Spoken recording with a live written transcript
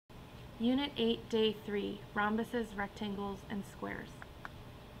Unit 8, Day 3, Rhombuses, Rectangles, and Squares.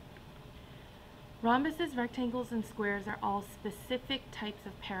 Rhombuses, rectangles, and squares are all specific types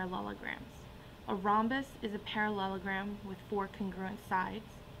of parallelograms. A rhombus is a parallelogram with 4 congruent sides.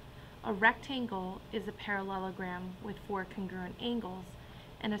 A rectangle is a parallelogram with 4 congruent angles.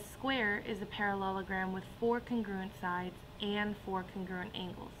 And a square is a parallelogram with 4 congruent sides and 4 congruent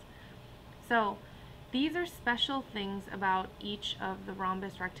angles. So, these are special things about each of the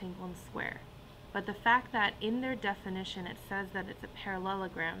rhombus, rectangle, and square. But the fact that in their definition it says that it's a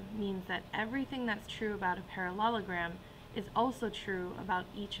parallelogram means that everything that's true about a parallelogram is also true about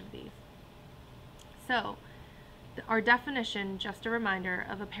each of these. So, our definition, just a reminder,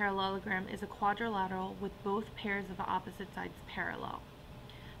 of a parallelogram is a quadrilateral with both pairs of opposite sides parallel.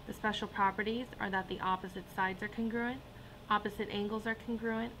 The special properties are that the opposite sides are congruent, opposite angles are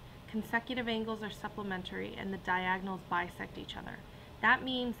congruent, consecutive angles are supplementary, and the diagonals bisect each other. That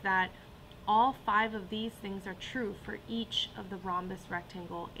means that all 5 of these things are true for each of the rhombus,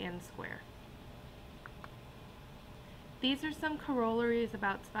 rectangle, and square. These are some corollaries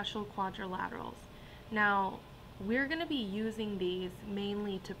about special quadrilaterals. Now, we're going to be using these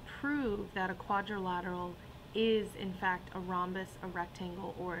mainly to prove that a quadrilateral is in fact a rhombus, a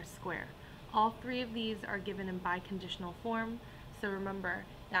rectangle, or a square. All 3 of these are given in biconditional form, so remember,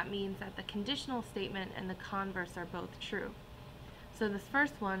 that means that the conditional statement and the converse are both true. So this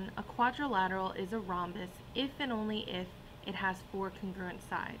first one, a quadrilateral is a rhombus if and only if it has 4 congruent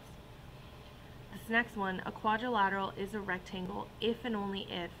sides. This next one, a quadrilateral is a rectangle if and only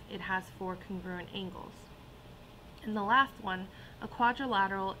if it has 4 congruent angles. And the last one, a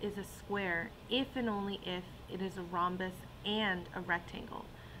quadrilateral is a square if and only if it is a rhombus and a rectangle.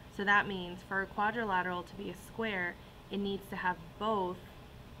 So that means for a quadrilateral to be a square, it needs to have both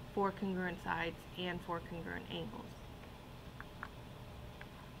 4 congruent sides and 4 congruent angles.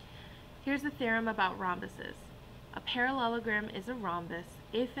 Here's a theorem about rhombuses. A parallelogram is a rhombus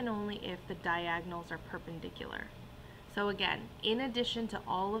if and only if the diagonals are perpendicular. So again, in addition to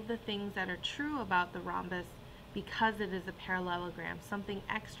all of the things that are true about the rhombus, because it is a parallelogram, something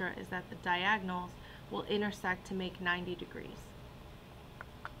extra is that the diagonals will intersect to make 90 degrees.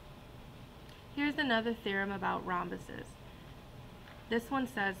 Here's another theorem about rhombuses. This one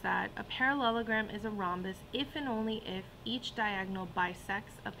says that a parallelogram is a rhombus if and only if each diagonal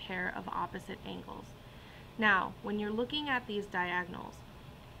bisects a pair of opposite angles. Now, when you're looking at these diagonals,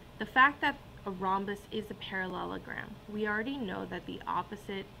 the fact that a rhombus is a parallelogram, we already know that the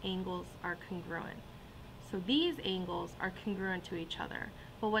opposite angles are congruent. So these angles are congruent to each other.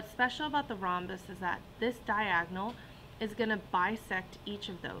 But what's special about the rhombus is that this diagonal is going to bisect each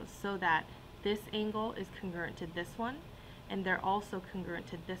of those so that this angle is congruent to this one, and they're also congruent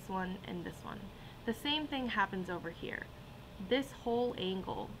to this one and this one. The same thing happens over here. This whole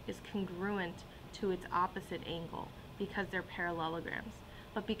angle is congruent to its opposite angle because they're parallelograms.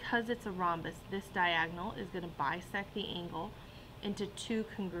 But because it's a rhombus, this diagonal is going to bisect the angle into 2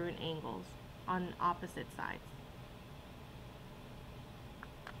 congruent angles on opposite sides.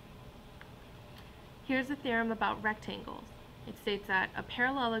 Here's a theorem about rectangles. It states that a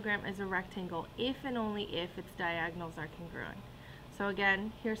parallelogram is a rectangle if and only if its diagonals are congruent. So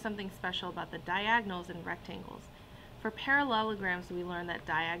again, here's something special about the diagonals in rectangles. For parallelograms, we learn that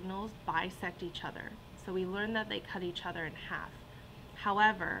diagonals bisect each other. So we learn that they cut each other in half.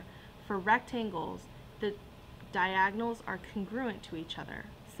 However, for rectangles, the diagonals are congruent to each other.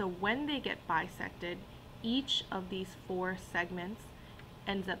 So when they get bisected, each of these 4 segments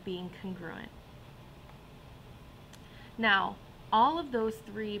ends up being congruent. Now, all of those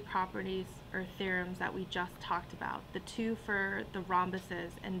 3 properties or theorems that we just talked about, the 2 for the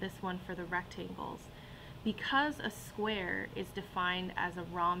rhombuses and this one for the rectangles, because a square is defined as a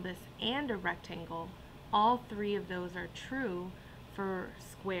rhombus and a rectangle, all 3 of those are true for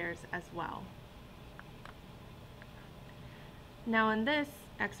squares as well. Now in this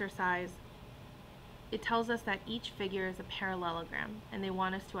exercise, it tells us that each figure is a parallelogram, and they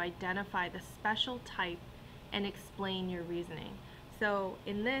want us to identify the special type and explain your reasoning. So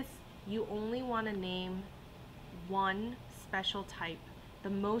in this, you only want to name one special type, the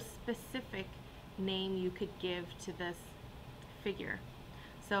most specific name you could give to this figure.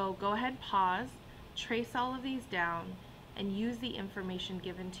 So go ahead, pause, trace all of these down, and use the information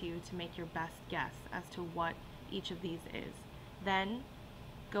given to you to make your best guess as to what each of these is. Then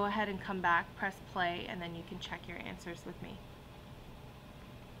go ahead and come back, press play, and then you can check your answers with me.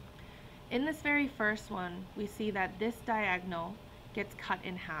 In this very first one, we see that this diagonal gets cut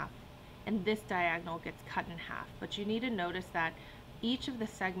in half, and this diagonal gets cut in half. But you need to notice that each of the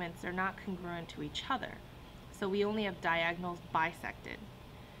segments are not congruent to each other. So we only have diagonals bisected.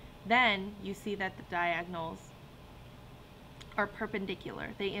 then you see that the diagonals are perpendicular.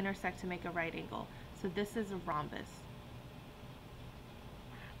 They intersect to make a right angle. So this is a rhombus.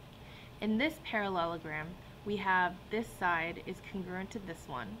 In this parallelogram, we have this side is congruent to this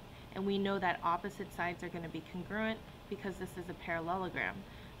one, and we know that opposite sides are going to be congruent because this is a parallelogram.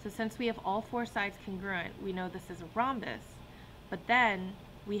 So since we have all four sides congruent, we know this is a rhombus, but then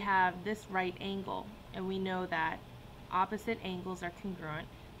we have this right angle, and we know that opposite angles are congruent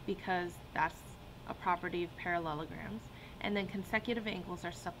because that's a property of parallelograms, and then consecutive angles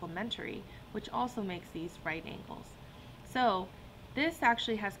are supplementary, which also makes these right angles. So this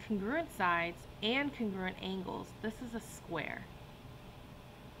actually has congruent sides and congruent angles. This is a square.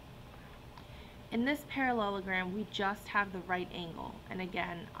 In this parallelogram, we just have the right angle, and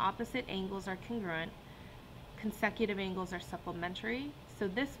again, opposite angles are congruent, consecutive angles are supplementary, so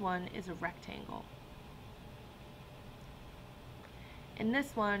this one is a rectangle. In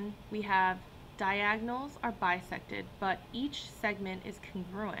this one, we have diagonals are bisected, but each segment is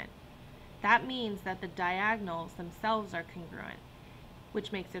congruent. That means that the diagonals themselves are congruent,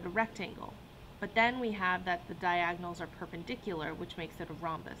 which makes it a rectangle. But then we have that the diagonals are perpendicular, which makes it a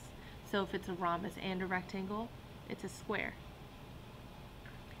rhombus. So if it's a rhombus and a rectangle, it's a square.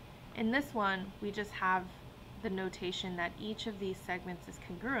 In this one, we just have the notation that each of these segments is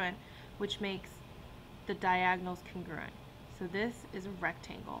congruent, which makes the diagonals congruent. So this is a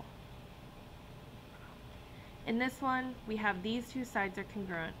rectangle. In this one, we have these two sides are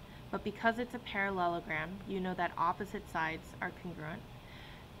congruent, but because it's a parallelogram, you know that opposite sides are congruent.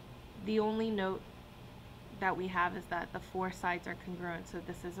 The only note that we have is that the four sides are congruent, so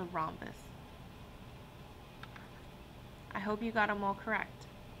this is a rhombus. I hope you got them all correct.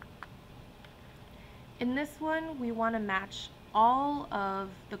 In this one, we want to match all of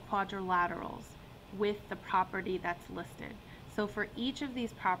the quadrilaterals with the property that's listed. So for each of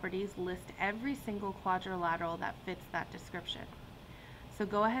these properties, list every single quadrilateral that fits that description. So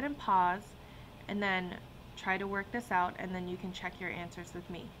go ahead and pause and then try to work this out, and then you can check your answers with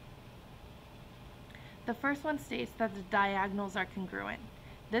me. The first one states that the diagonals are congruent.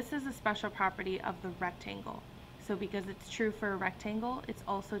 This is a special property of the rectangle. So because it's true for a rectangle, it's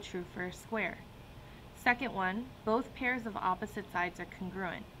also true for a square. Second one, both pairs of opposite sides are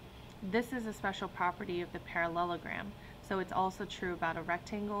congruent. This is a special property of the parallelogram, so it's also true about a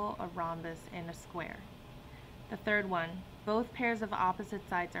rectangle, a rhombus, and a square. The third one, both pairs of opposite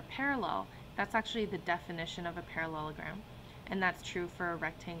sides are parallel. That's actually the definition of a parallelogram, and that's true for a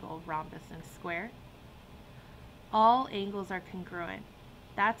rectangle, rhombus, and square. All angles are congruent.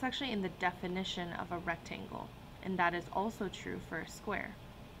 That's actually in the definition of a rectangle, and that is also true for a square.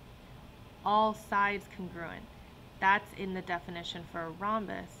 All sides congruent. That's in the definition for a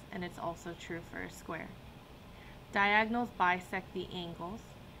rhombus, and it's also true for a square. Diagonals bisect the angles.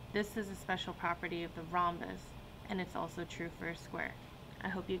 This is a special property of the rhombus, and it's also true for a square. I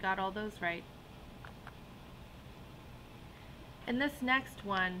hope you got all those right. In this next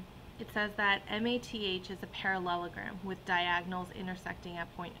one, it says that MATH is a parallelogram with diagonals intersecting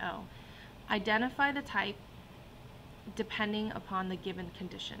at point O. Identify the type depending upon the given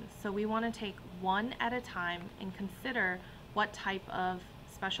conditions. So we want to take one at a time and consider what type of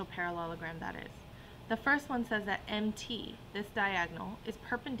special parallelogram that is. The first one says that MT, this diagonal, is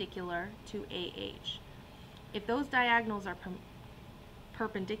perpendicular to AH. If those diagonals are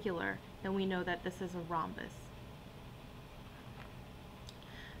perpendicular, then we know that this is a rhombus.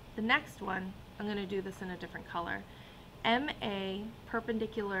 The next one, I'm going to do this in a different color. MA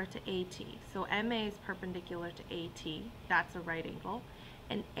perpendicular to AT. So MA is perpendicular to AT, that's a right angle,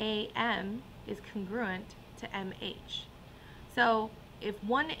 and AM is congruent to MH. So if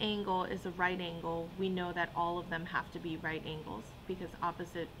one angle is a right angle, we know that all of them have to be right angles because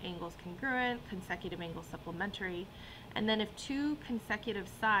opposite angles congruent, consecutive angles supplementary, and then if two consecutive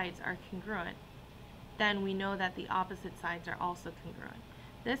sides are congruent, then we know that the opposite sides are also congruent.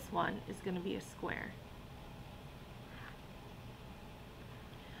 This one is going to be a square.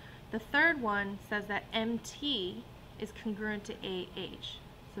 The third one says that MT is congruent to AH.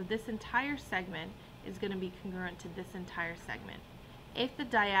 So this entire segment is going to be congruent to this entire segment. If the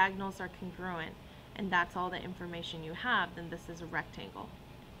diagonals are congruent, and that's all the information you have, then this is a rectangle.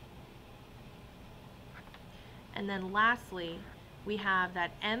 And then lastly, we have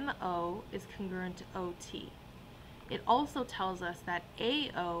that MO is congruent to OT. It also tells us that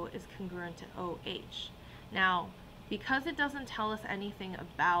AO is congruent to OH. Now, because it doesn't tell us anything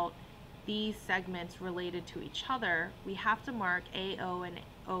about these segments related to each other, we have to mark AO and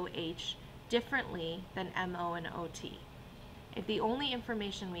OH differently than MO and OT. If the only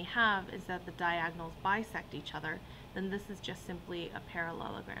information we have is that the diagonals bisect each other, then this is just simply a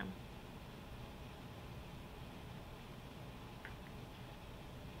parallelogram.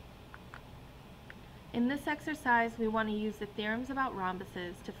 In this exercise, we want to use the theorems about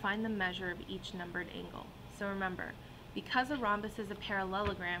rhombuses to find the measure of each numbered angle. So remember, because a rhombus is a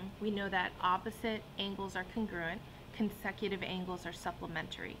parallelogram, we know that opposite angles are congruent, consecutive angles are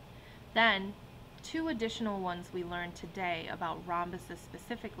supplementary. Then, two additional ones we learned today about rhombuses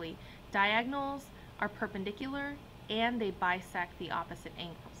specifically: diagonals are perpendicular and they bisect the opposite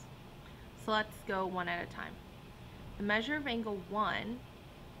angles. So let's go one at a time. The measure of angle 1,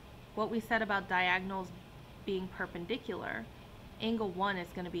 what we said about diagonals being perpendicular, angle 1 is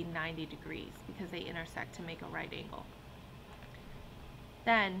going to be 90 degrees because they intersect to make a right angle.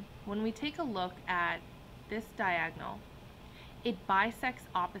 Then, when we take a look at this diagonal, it bisects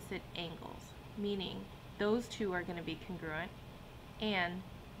opposite angles, meaning those two are going to be congruent, and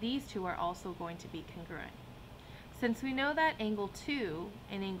these two are also going to be congruent. Since we know that angle 2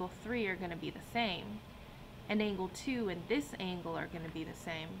 and angle 3 are going to be the same, and angle 2 and this angle are going to be the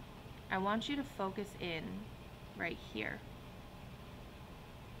same, I want you to focus in right here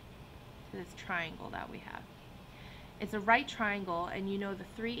to this triangle that we have. It's a right triangle, and you know the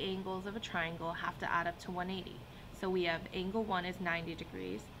three angles of a triangle have to add up to 180. So we have angle 1 is 90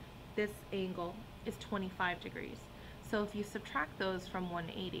 degrees, this angle is 25 degrees. So if you subtract those from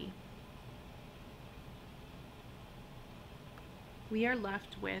 180, we are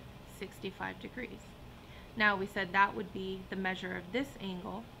left with 65 degrees. Now we said that would be the measure of this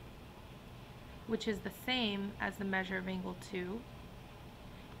angle, which is the same as the measure of angle 2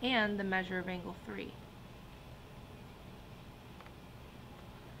 and the measure of angle 3.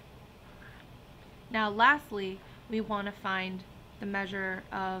 Now lastly, we want to find the measure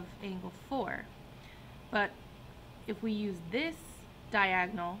of angle 4. But if we use this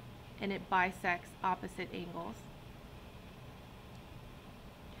diagonal and it bisects opposite angles,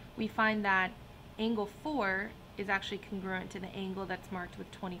 we find that angle 4 is actually congruent to the angle that's marked with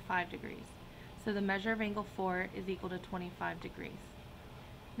 25 degrees. So the measure of angle 4 is equal to 25 degrees.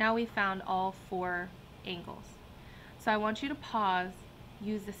 Now we found all four angles. So I want you to pause,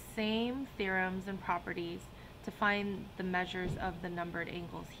 use the same theorems and properties to find the measures of the numbered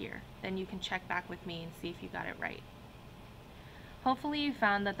angles here. Then you can check back with me and see if you got it right. Hopefully you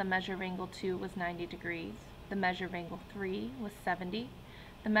found that the measure of angle 2 was 90 degrees, the measure of angle 3 was 70,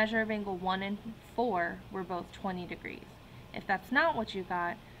 the measure of angle 1 and 4 were both 20 degrees. If that's not what you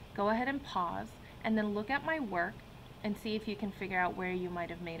got, go ahead and pause and then look at my work and see if you can figure out where you might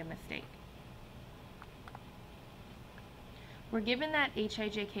have made a mistake. We're given that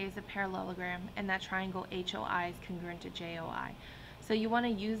HIJK is a parallelogram and that triangle HOI is congruent to JOI. So you want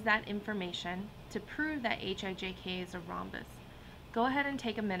to use that information to prove that HIJK is a rhombus. Go ahead and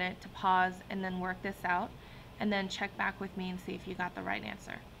take a minute to pause and then work this out, and then check back with me and see if you got the right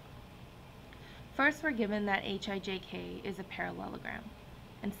answer. First, we're given that HIJK is a parallelogram.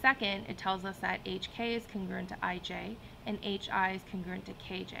 And second, it tells us that HK is congruent to IJ and HI is congruent to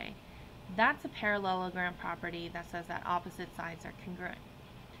KJ. That's a parallelogram property that says that opposite sides are congruent.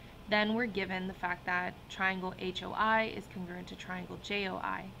 Then we're given the fact that triangle HOI is congruent to triangle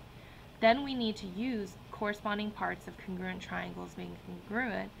JOI. Then we need to use corresponding parts of congruent triangles being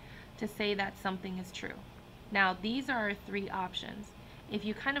congruent to say that something is true. Now these are our three options. If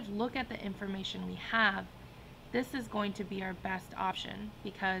you kind of look at the information we have, this is going to be our best option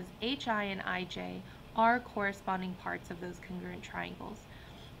because HI and IJ are corresponding parts of those congruent triangles.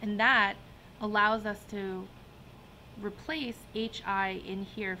 And that allows us to replace HI in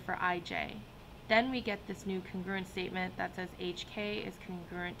here for IJ. Then we get this new congruent statement that says HK is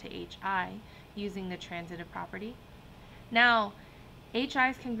congruent to HI using the transitive property. Now, HI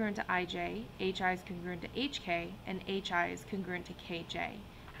is congruent to IJ, HI is congruent to HK, and HI is congruent to KJ.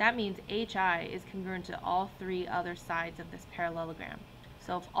 That means HI is congruent to all three other sides of this parallelogram.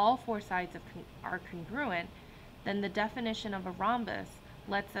 So if all four sides are congruent, then the definition of a rhombus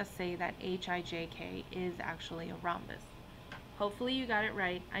lets us say that HIJK is actually a rhombus. Hopefully you got it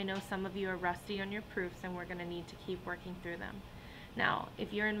right. I know some of you are rusty on your proofs and we're going to need to keep working through them. Now,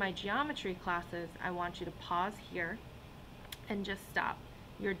 if you're in my geometry classes, I want you to pause here and just stop.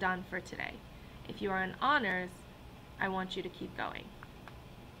 You're done for today. If you are in honors, I want you to keep going.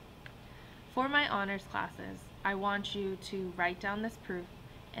 For my honors classes, I want you to write down this proof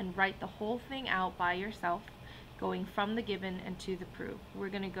and write the whole thing out by yourself, going from the given and to the proof. We're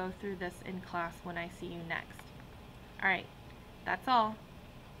going to go through this in class when I see you next. Alright, that's all.